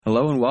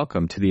Hello and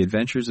welcome to the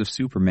Adventures of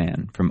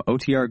Superman from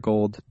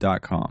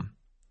OTRGold.com.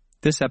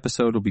 This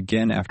episode will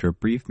begin after a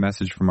brief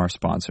message from our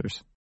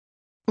sponsors.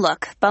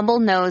 Look,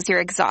 Bumble knows you're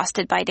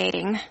exhausted by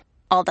dating.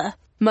 All the,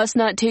 must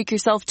not take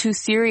yourself too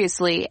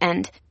seriously,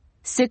 and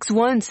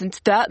 6'1" since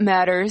that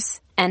matters,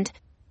 and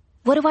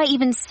what do I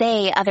even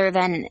say other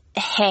than,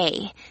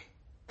 hey?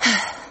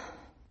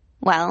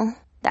 Well,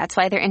 that's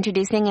why they're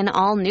introducing an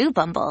all-new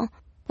Bumble,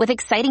 with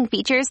exciting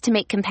features to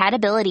make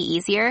compatibility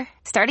easier,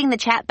 starting the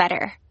chat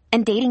better,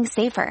 and dating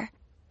safer.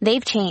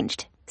 They've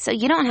changed, so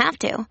you don't have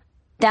to.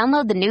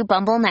 Download the new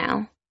Bumble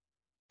now.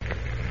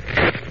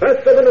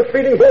 Faster than a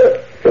speeding bullet.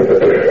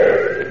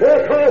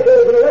 More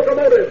powerful than a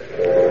locomotive.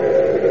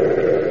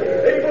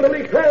 Able to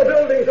leap tall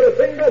buildings at a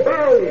single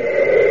bound.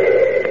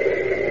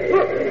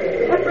 Look,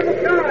 up in the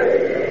sky.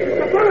 It's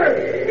a bird.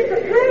 It's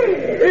a plane.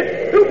 It's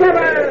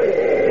Superman.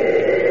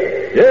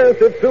 Yes,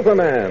 it's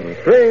Superman,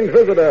 strange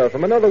visitor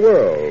from another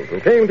world, who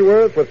came to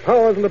Earth with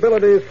powers and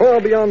abilities far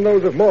beyond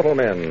those of mortal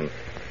men.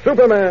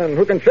 Superman,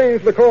 who can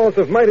change the course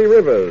of mighty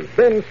rivers,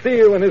 bend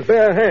steel in his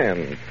bare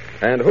hands,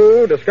 and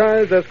who,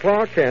 disguised as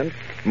Clark Kent,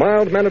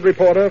 mild-mannered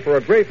reporter for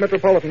a great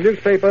metropolitan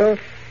newspaper,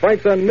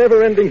 fights a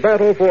never-ending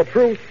battle for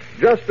truth,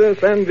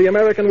 justice, and the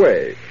American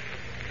way.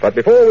 But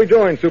before we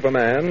join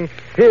Superman,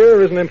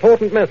 here is an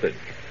important message.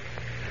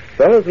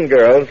 Fellas and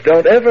girls,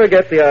 don't ever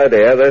get the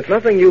idea there's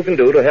nothing you can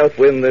do to help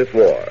win this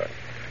war.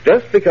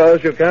 Just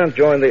because you can't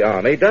join the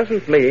Army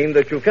doesn't mean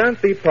that you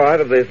can't be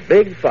part of this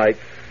big fight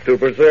to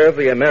preserve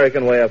the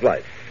American way of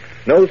life.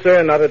 No,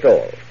 sir, not at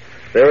all.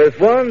 There is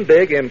one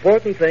big,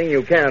 important thing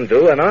you can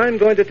do, and I'm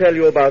going to tell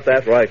you about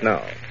that right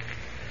now.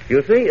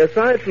 You see,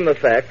 aside from the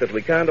fact that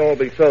we can't all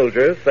be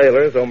soldiers,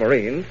 sailors, or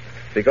Marines,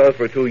 because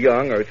we're too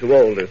young or too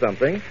old or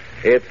something,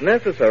 it's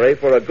necessary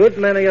for a good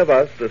many of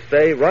us to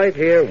stay right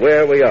here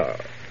where we are.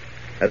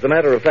 As a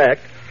matter of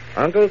fact,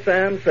 Uncle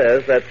Sam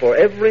says that for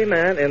every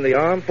man in the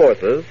armed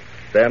forces,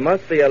 there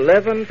must be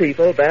 11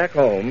 people back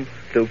home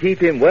to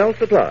keep him well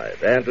supplied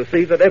and to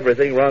see that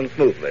everything runs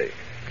smoothly.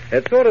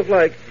 It's sort of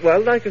like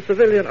a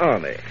civilian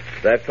army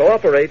that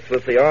cooperates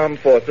with the armed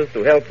forces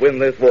to help win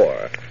this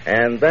war.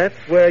 And that's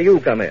where you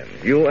come in,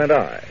 you and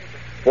I.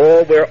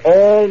 For we're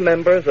all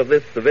members of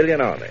this civilian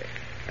army.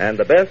 And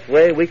the best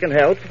way we can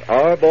help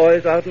our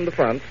boys out in the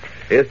front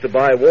is to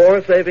buy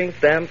war-saving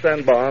stamps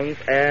and bonds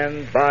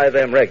and buy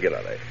them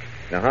regularly.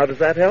 Now, how does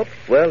that help?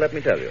 Well, let me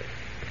tell you.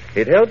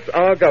 It helps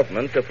our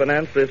government to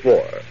finance this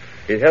war.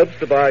 It helps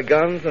to buy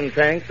guns and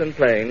tanks and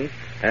planes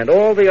and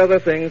all the other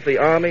things the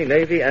Army,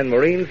 Navy, and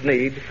Marines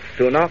need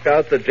to knock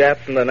out the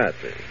Japs and the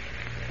Nazis.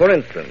 For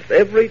instance,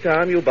 every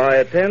time you buy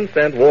a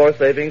 10-cent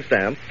war-saving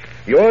stamp,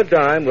 your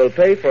dime will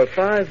pay for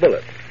 5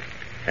 bullets.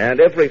 And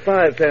every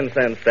 5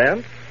 10-cent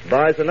stamps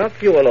buys enough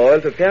fuel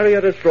oil to carry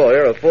a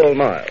destroyer a full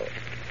mile.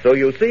 So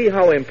you see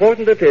how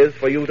important it is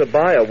for you to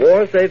buy a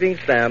war-saving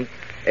stamp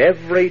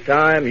every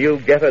time you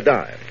get a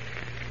dime.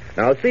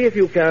 Now, see if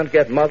you can't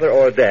get Mother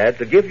or Dad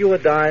to give you a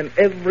dime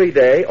every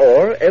day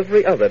or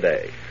every other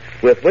day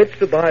with which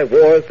to buy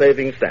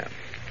war-saving stamps.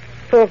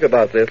 Talk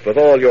about this with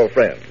all your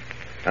friends.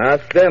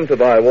 Ask them to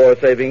buy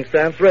war-saving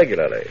stamps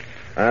regularly.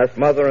 Ask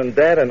Mother and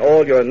Dad and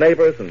all your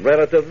neighbors and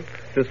relatives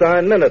to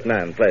sign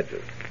Minuteman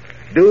pledges.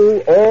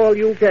 Do all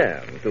you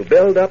can to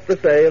build up the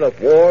sale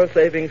of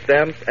war-saving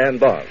stamps and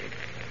bonds.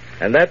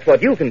 And that's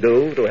what you can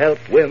do to help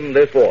win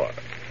this war.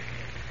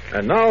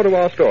 And now to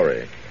our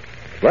story.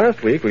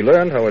 Last week, we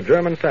learned how a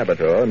German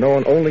saboteur,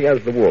 known only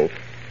as the Wolf,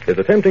 is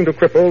attempting to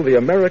cripple the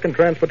American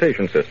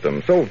transportation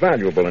system, so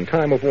valuable in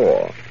time of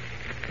war.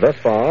 Thus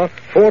far,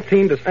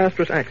 14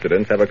 disastrous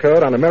accidents have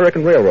occurred on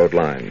American railroad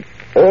lines,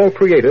 all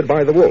created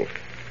by the Wolf.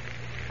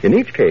 In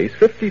each case,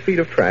 50 feet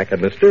of track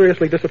had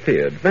mysteriously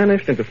disappeared,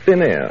 vanished into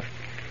thin air.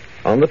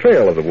 On the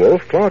trail of the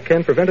Wolf, Clark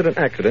Kent prevented an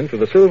accident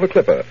with the Silver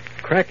Clipper,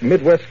 cracked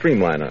Midwest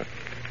streamliner.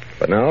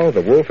 But now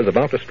the Wolf is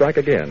about to strike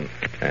again,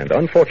 and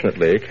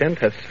unfortunately, Kent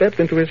has stepped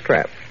into his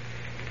trap.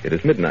 It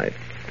is midnight.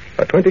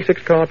 A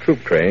 26-car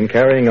troop train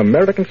carrying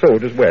American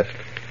soldiers west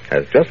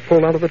has just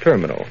pulled out of the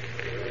terminal.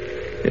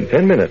 In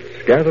 10 minutes,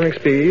 gathering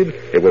speed,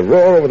 it will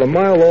roar over the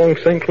mile-long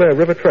St. Clair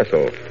River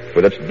trestle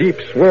with its deep,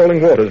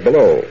 swirling waters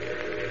below.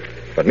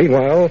 But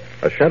meanwhile,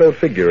 a shadowed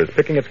figure is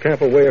picking its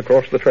careful way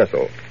across the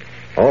trestle.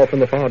 Off in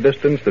the far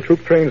distance, the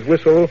troop train's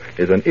whistle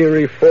is an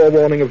eerie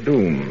forewarning of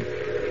doom.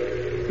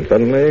 And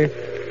suddenly,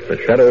 the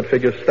shadowed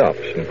figure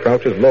stops and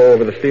crouches low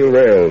over the steel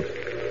rails.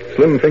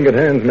 Slim-fingered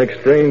hands make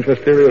strange,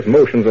 mysterious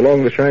motions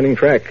along the shining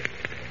track.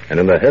 And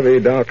in the heavy,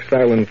 dark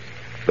silence,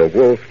 the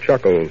Wolf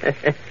chuckles.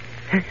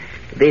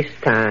 This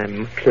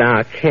time,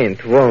 Clark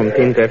Kent won't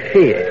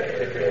interfere.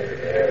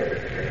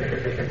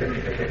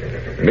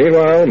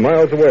 Meanwhile,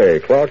 miles away,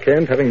 Clark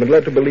Kent, having been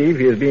led to believe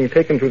he is being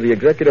taken to the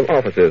executive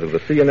offices of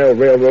the C&L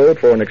Railroad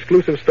for an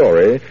exclusive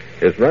story,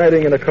 is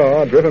riding in a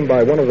car driven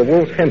by one of the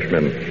Wolf's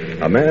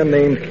henchmen, a man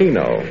named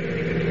Keno.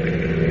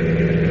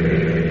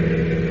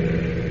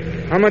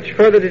 How much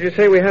further did you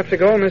say we have to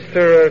go,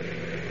 Mr.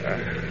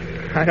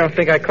 I don't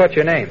think I caught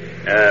your name.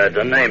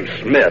 The name's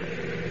Smith.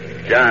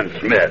 John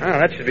Smith. Oh,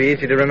 that should be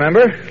easy to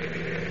remember.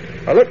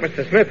 Well, look,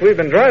 Mr. Smith, we've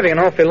been driving an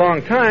awfully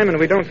long time, and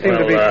we don't seem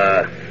to be...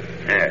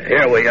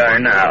 Here we are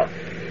now.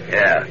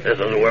 Yeah, this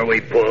is where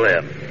we pull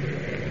in.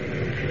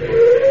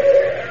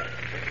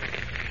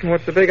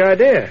 What's the big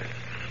idea?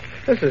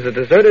 This is a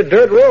deserted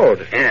dirt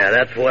road. Yeah,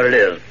 that's what it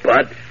is,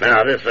 Bud.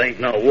 Now, this ain't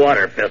no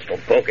water pistol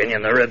poking you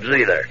in the ribs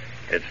either.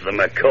 It's the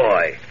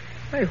McCoy.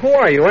 Hey, who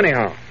are you,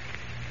 anyhow?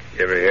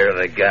 You ever hear of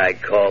the guy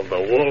called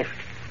the Wolf?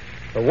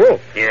 The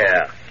Wolf?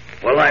 Yeah.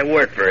 Well, I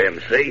work for him,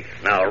 see?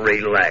 Now,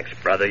 relax,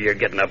 brother. You're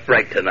getting a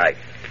break tonight.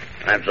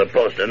 I'm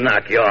supposed to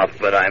knock you off,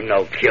 but I'm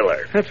no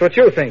killer. That's what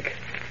you think.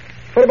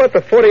 What about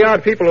the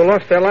 40-odd people who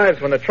lost their lives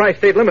when the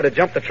Tri-State Limited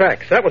jumped the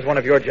tracks? That was one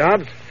of your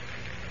jobs.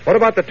 What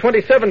about the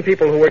 27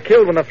 people who were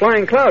killed when the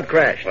Flying Cloud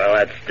crashed? Well,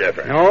 that's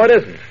different. No, it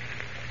isn't.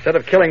 Instead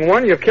of killing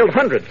one, you've killed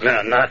hundreds.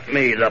 No, not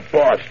me. The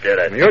boss did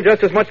it. You're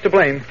just as much to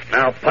blame.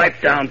 Now,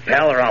 pipe down,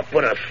 pal, or I'll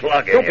put a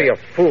slug in you. Don't be a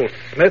fool,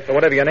 Smith, or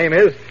whatever your name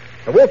is.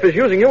 The Wolf is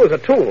using you as a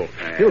tool.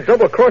 He'll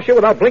double-cross you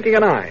without blinking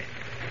an eye.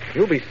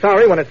 You'll be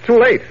sorry when it's too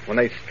late, when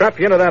they strap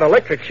you into that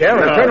electric chair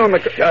and turn on the...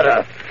 Shut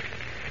up.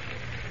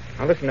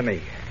 Now, listen to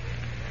me.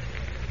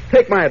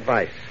 Take my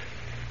advice.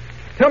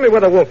 Tell me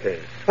where the Wolf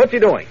is. What's he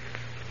doing?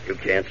 You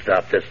can't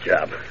stop this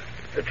job.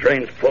 The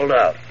train's pulled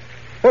out.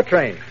 What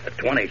train? A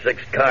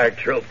 26-car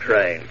troop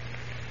train.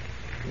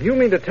 You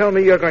mean to tell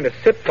me you're going to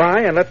sit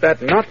by and let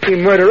that Nazi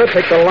murderer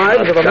take the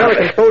lives of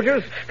American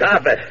soldiers?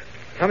 Stop it.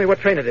 Tell me what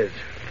train it is.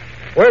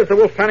 Where's the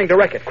Wolf planning to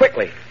wreck it?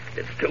 Quickly.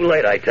 It's too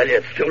late, I tell you.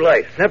 It's too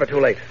late. It's never too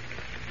late.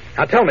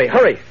 Now tell me.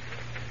 Hurry.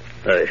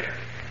 The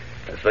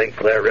St.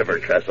 Clair River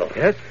trestle.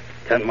 Yes?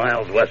 10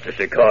 miles west of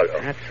Chicago.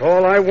 That's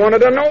all I wanted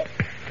to know.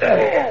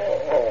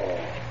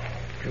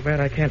 Too bad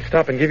I can't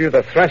stop and give you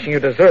the thrashing you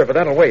deserve, but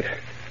that'll wait.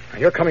 Now,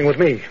 you're coming with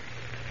me.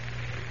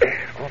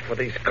 Off with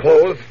these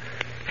clothes.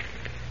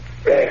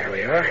 There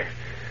we are.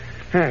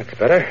 That's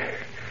better.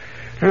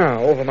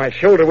 Now, over my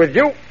shoulder with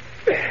you.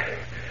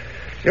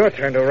 It's your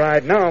turn to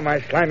ride now, my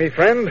slimy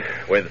friend.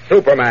 With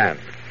Superman.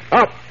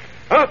 Up,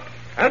 up,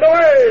 and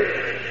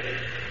away!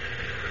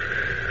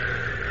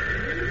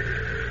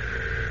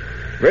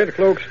 Red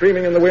cloak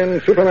streaming in the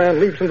wind, Superman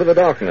leaps into the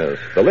darkness,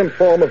 the limp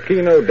form of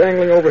Keno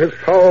dangling over his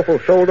powerful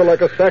shoulder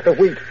like a sack of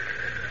wheat.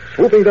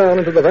 Swooping down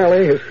into the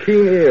valley, his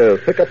keen ears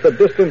pick up the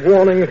distant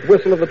warning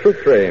whistle of the troop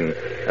train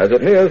as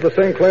it nears the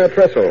St. Clair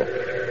trestle.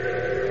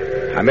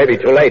 I may be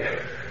too late.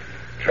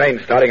 Train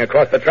starting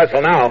across the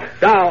trestle now.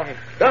 Down!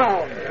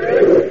 Down!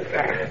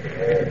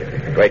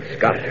 Great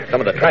Scott,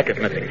 some of the track is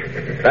missing.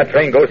 If that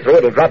train goes through,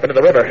 it'll drop into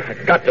the river.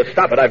 I've got to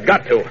stop it. I've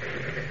got to.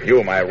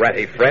 You, my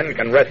ratty friend,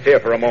 can rest here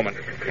for a moment.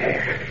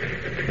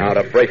 Now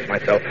to brace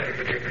myself.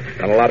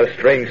 Done a lot of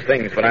strange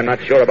things, but I'm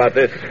not sure about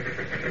this.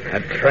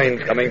 That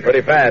train's coming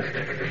pretty fast.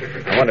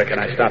 I wonder, can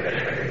I stop it?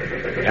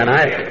 Can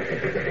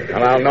I?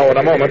 Well, I'll know in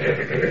a moment.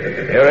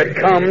 Here it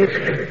comes.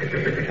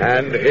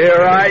 And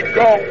here I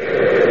go.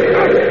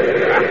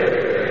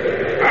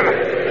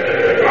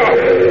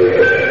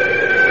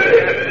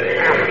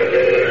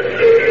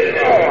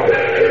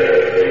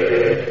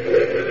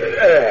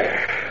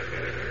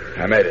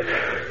 I made it.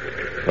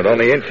 With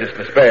only inches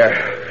to spare.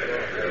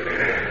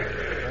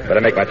 Better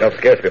make myself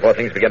scarce before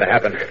things begin to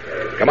happen.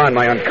 Come on,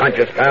 my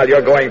unconscious pal.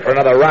 You're going for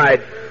another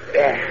ride.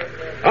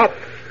 Up,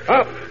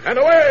 up, and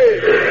away!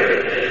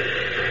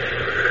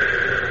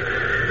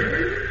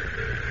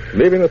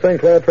 Leaving the St.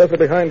 Clair trestle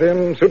behind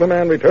him,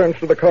 Superman returns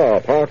to the car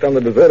parked on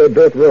the deserted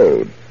dirt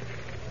road.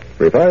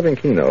 Reviving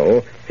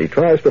Keno, he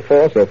tries to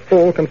force a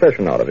full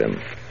confession out of him.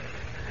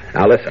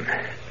 Now listen.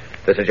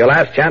 This is your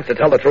last chance to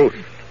tell the truth.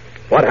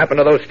 What happened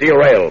to those steel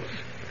rails?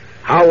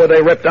 How were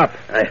they ripped up?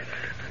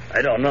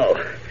 I don't know.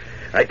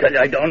 I tell you,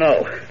 I don't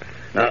know.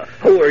 Now,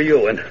 who are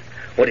you and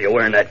what are you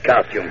wearing that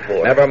costume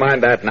for? Never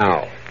mind that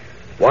now.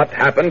 What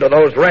happened to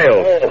those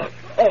rails?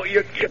 Oh,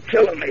 you're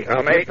killing me.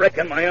 Tell me. You're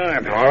breaking my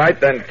arm. All right,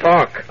 then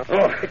talk. All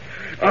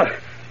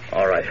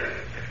right.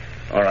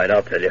 All right,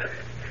 I'll tell you.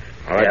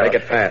 All right, make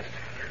it fast.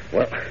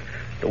 Well,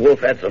 the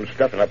Wolf had some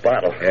stuff in a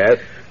bottle. Yes?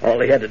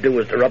 All he had to do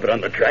was to rub it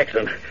on the tracks,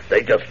 and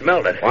they just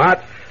smelled it.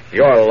 What?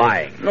 You're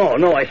lying.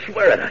 No, I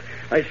swear it.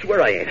 I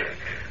swear I ain't.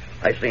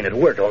 I seen it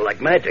work all like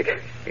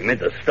magic. He meant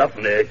the stuff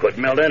and it could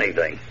melt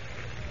anything.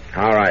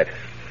 All right.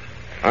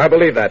 I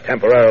believe that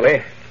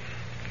temporarily.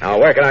 Now,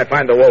 where can I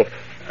find the Wolf?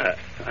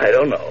 I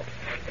don't know.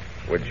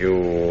 Would you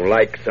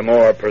like some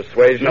more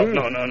persuasion?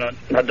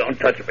 No, don't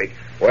touch me.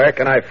 Where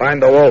can I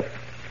find the Wolf?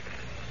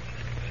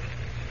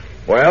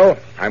 Well,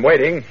 I'm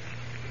waiting.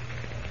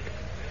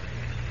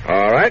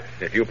 All right,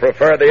 if you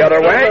prefer the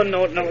other way.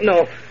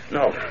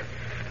 No.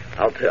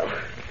 I'll tell.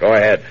 Go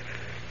ahead.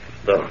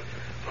 The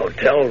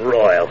Hotel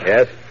Royal.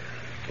 Yes?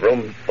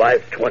 Room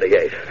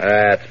 528.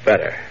 That's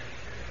better.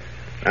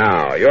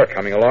 Now, you're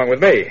coming along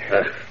with me.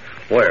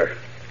 Where?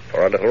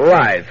 For a little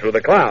ride through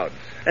the clouds.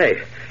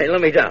 Hey, let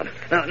me down.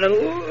 Now,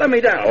 let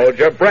me down. Hold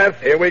your breath.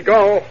 Here we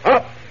go.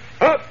 Up,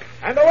 up,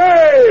 and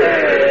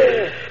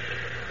away!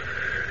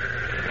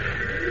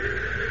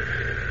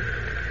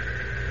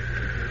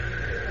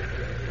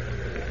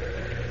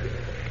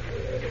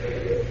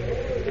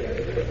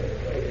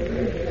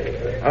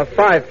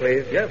 Five,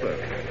 please. Yes, sir.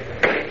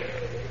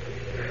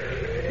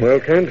 Well,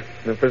 Kent,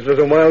 if this is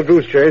a wild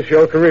goose chase,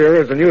 your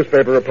career as a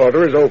newspaper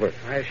reporter is over.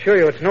 I assure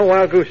you it's no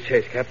wild goose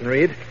chase, Captain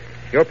Reed.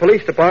 Your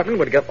police department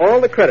would get all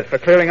the credit for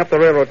clearing up the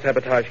railroad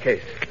sabotage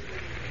case.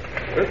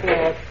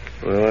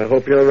 Well, I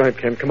hope you're right,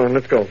 Kent. Come on,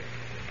 let's go.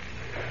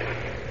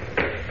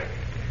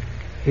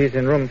 He's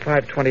in room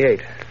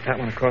 528. That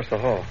one across the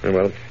hall. Very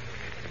well.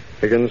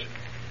 Higgins,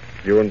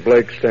 you and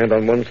Blake stand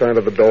on one side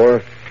of the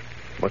door.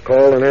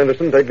 McCall and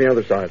Anderson take the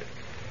other side.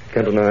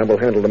 Kent and I will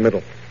handle the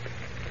middle.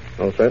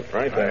 All set?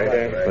 Right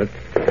there.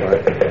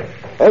 Right.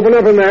 Open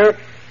up in there.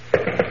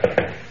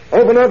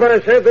 Open up,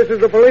 I said. This is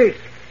the police.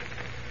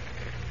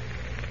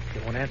 He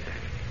won't answer.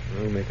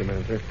 I'll make him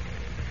answer.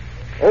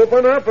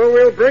 Open up or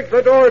we'll break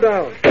the door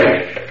down.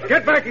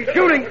 Get back, he's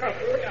shooting!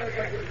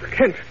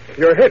 Kent,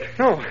 you're hit.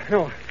 No.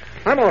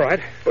 I'm all right.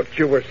 But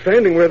you were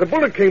standing where the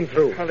bullet came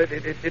through. Well,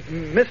 it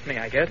missed me,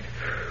 I guess.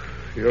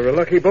 You're a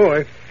lucky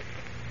boy.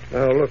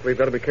 Now, look, we've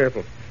got to be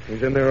careful.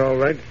 He's in there all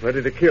right,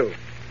 ready to kill.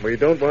 We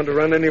don't want to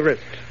run any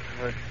risks.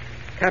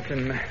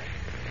 Captain,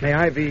 may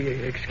I be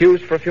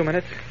excused for a few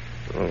minutes?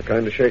 Oh,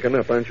 kind of shaken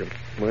up, aren't you?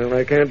 Well,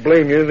 I can't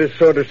blame you. This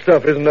sort of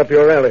stuff isn't up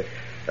your alley.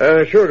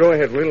 Sure, go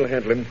ahead. We'll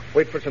handle him.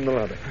 Wait for us in the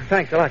lobby.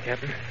 Thanks a lot,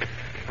 Captain.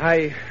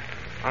 I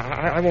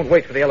won't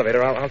wait for the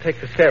elevator. I'll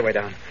take the stairway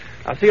down.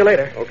 I'll see you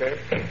later. Okay.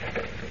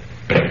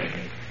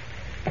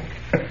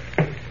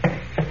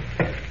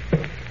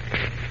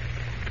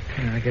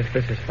 I guess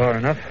this is far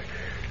enough.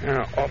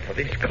 Now, off with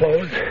these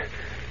clothes.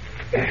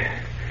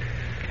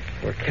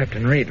 Poor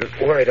Captain Reed was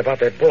worried about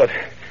that bullet.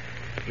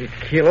 He'd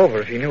keel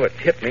over if he knew it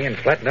hit me and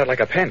flattened out like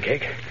a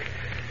pancake.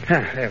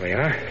 There we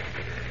are.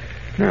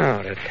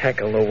 Now to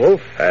tackle the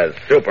wolf. As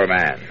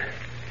Superman.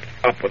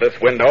 Up with this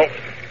window.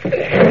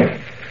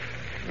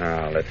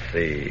 Now, let's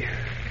see.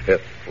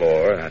 5th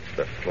floor. That's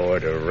the floor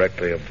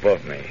directly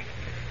above me.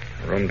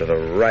 Room to the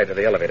right of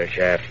the elevator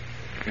shaft.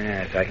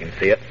 Yes, I can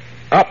see it.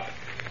 Up!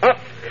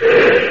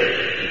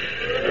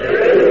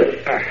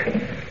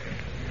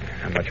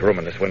 Not much room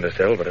in this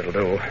windowsill, but it'll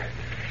do.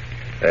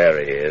 There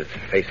he is,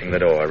 facing the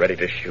door, ready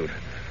to shoot.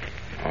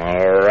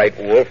 All right,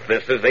 Wolf,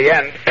 this is the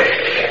end.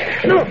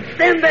 No,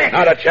 stand back.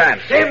 Not a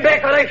chance. Stand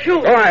back or I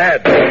shoot. Go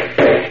ahead.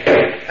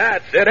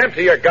 That's it.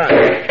 Empty your gun.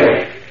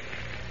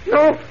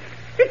 No,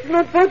 it's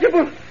not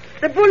possible.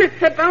 The bullets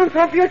have bounced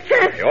off your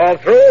chest. You all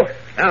through?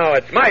 Now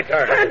it's my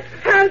turn.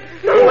 Help.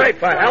 No. Too late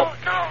for help.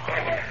 No.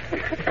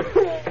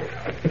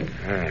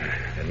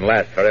 Didn't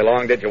last very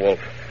long, did you, Wolf?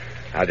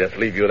 I'll just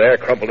leave you there,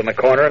 crumpled in the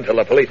corner, until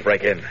the police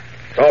break in.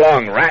 So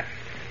long, rat.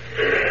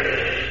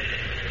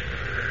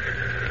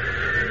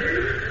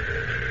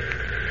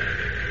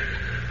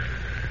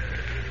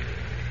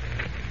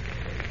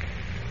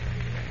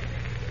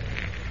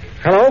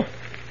 Hello?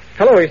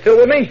 Hello, are you still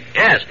with me?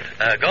 Yes.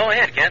 Go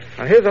ahead, Kent.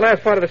 Now, here's the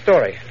last part of the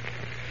story.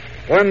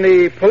 When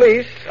the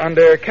police,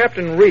 under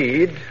Captain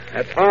Reed,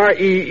 that's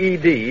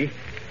R-E-E-D,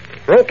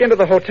 broke into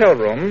the hotel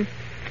room,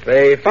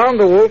 they found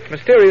the wolf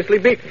mysteriously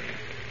beaten.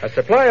 A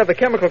supply of the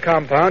chemical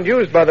compound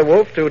used by the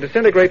wolf to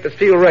disintegrate the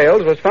steel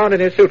rails was found in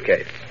his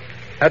suitcase.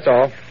 That's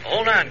all.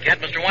 Hold on,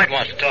 Kent. Mr. White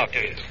wants to talk to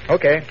you.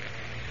 Okay.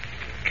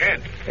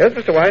 Kent. Yes,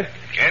 Mr. White?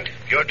 Kent,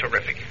 you're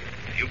terrific.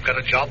 You've got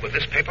a job with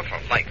this paper for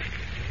life.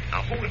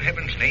 Now, who in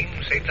heaven's name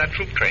saved that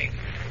troop train?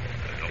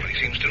 Nobody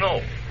seems to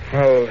know.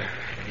 Well,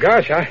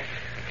 gosh, I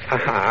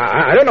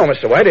don't know,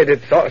 Mr. White.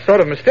 It's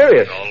sort of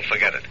mysterious. Oh,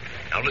 forget it.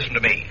 Now, listen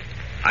to me.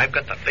 I've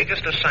got the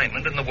biggest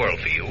assignment in the world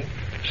for you.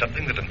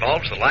 Something that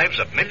involves the lives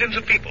of millions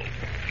of people.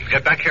 You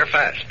get back here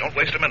fast. Don't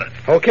waste a minute.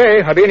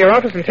 Okay, I'll be in your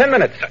office in 10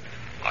 minutes.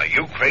 Are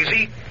you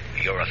crazy?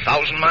 You're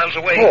 1,000 miles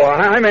away. Oh,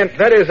 I meant,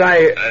 that is,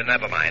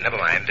 Never mind.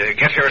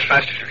 Get here as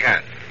fast as you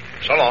can.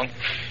 So long.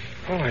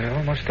 Oh, I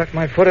almost stuck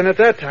my foot in it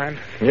that time.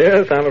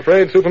 Yes, I'm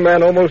afraid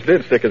Superman almost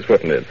did stick his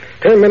foot in it.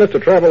 10 minutes to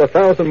travel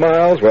 1,000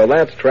 miles, well,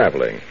 that's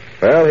traveling.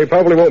 Well, he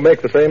probably won't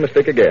make the same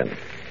mistake again.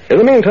 In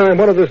the meantime,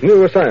 what is this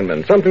new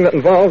assignment? Something that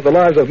involves the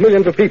lives of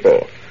millions of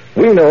people.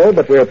 We know,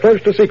 but we're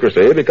pledged to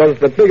secrecy because it's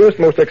the biggest,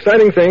 most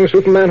exciting thing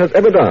Superman has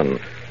ever done.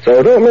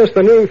 So don't miss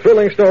the new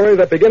thrilling story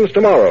that begins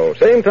tomorrow.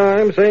 Same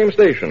time, same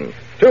station.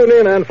 Tune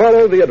in and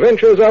follow the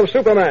adventures of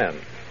Superman.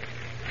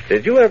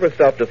 Did you ever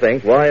stop to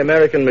think why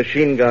American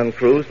machine gun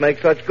crews make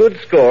such good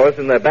scores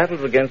in their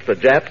battles against the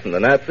Japs and the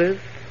Nazis?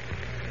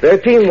 Their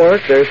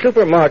teamwork, their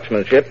super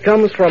marksmanship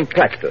comes from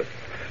practice.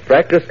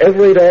 Practice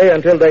every day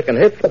until they can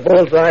hit the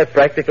bullseye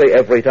practically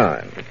every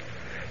time.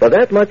 But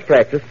that much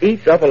practice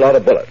eats up a lot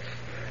of bullets.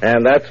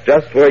 And that's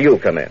just where you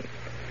come in.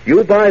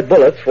 You buy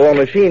bullets for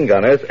machine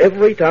gunners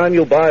every time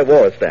you buy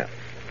war stamps.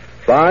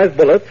 5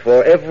 bullets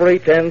for every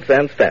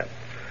 10-cent stamp.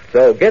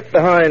 So get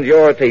behind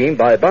your team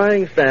by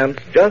buying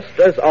stamps just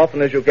as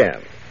often as you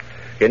can.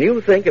 Can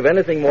you think of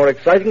anything more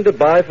exciting to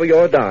buy for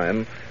your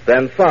dime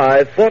than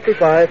 5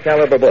 .45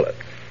 caliber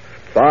bullets?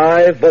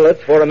 5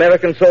 bullets for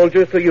American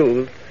soldiers to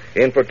use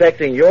in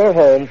protecting your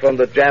home from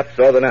the Japs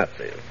or the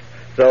Nazis.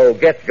 So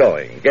get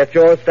going. Get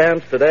your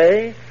stamps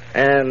today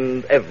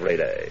and every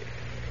day.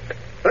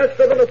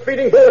 Faster than a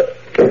speeding bullet.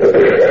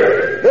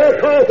 More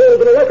powerful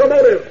than a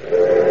locomotive.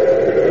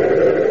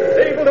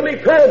 Able to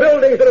leap tall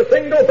buildings in a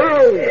single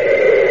bound.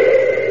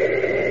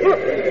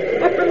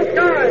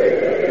 sky.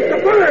 It's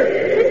a bird.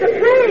 It's a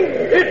plane.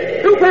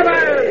 It's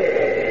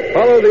Superman.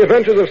 Follow the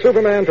adventures of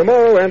Superman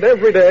tomorrow and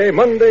every day,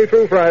 Monday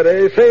through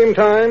Friday, same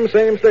time,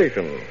 same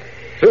station.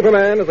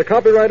 Superman is a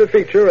copyrighted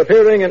feature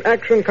appearing in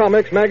Action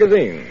Comics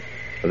magazine.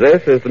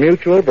 This is the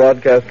Mutual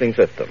Broadcasting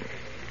System.